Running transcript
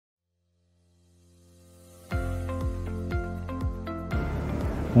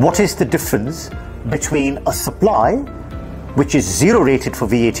what is the difference between a supply which is zero rated for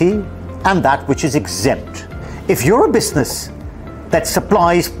VAT and that which is exempt. If you're a business that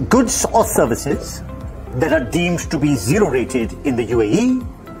supplies goods or services that are deemed to be zero rated in the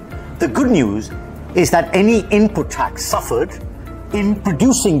UAE, the good news is that any input tax suffered in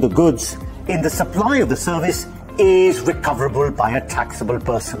producing the goods in the supply of the service is recoverable by a taxable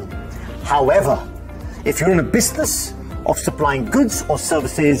person. However, if you're in a business of supplying goods or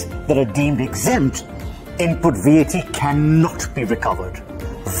services that are deemed exempt, input VAT cannot be recovered.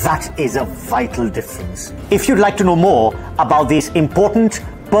 That is a vital difference. If you'd like to know more about these important,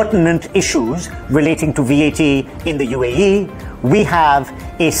 pertinent issues relating to VAT in the UAE, we have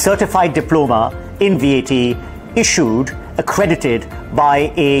a Certified Diploma in VAT issued, accredited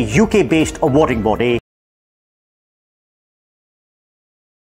by a UK-based awarding body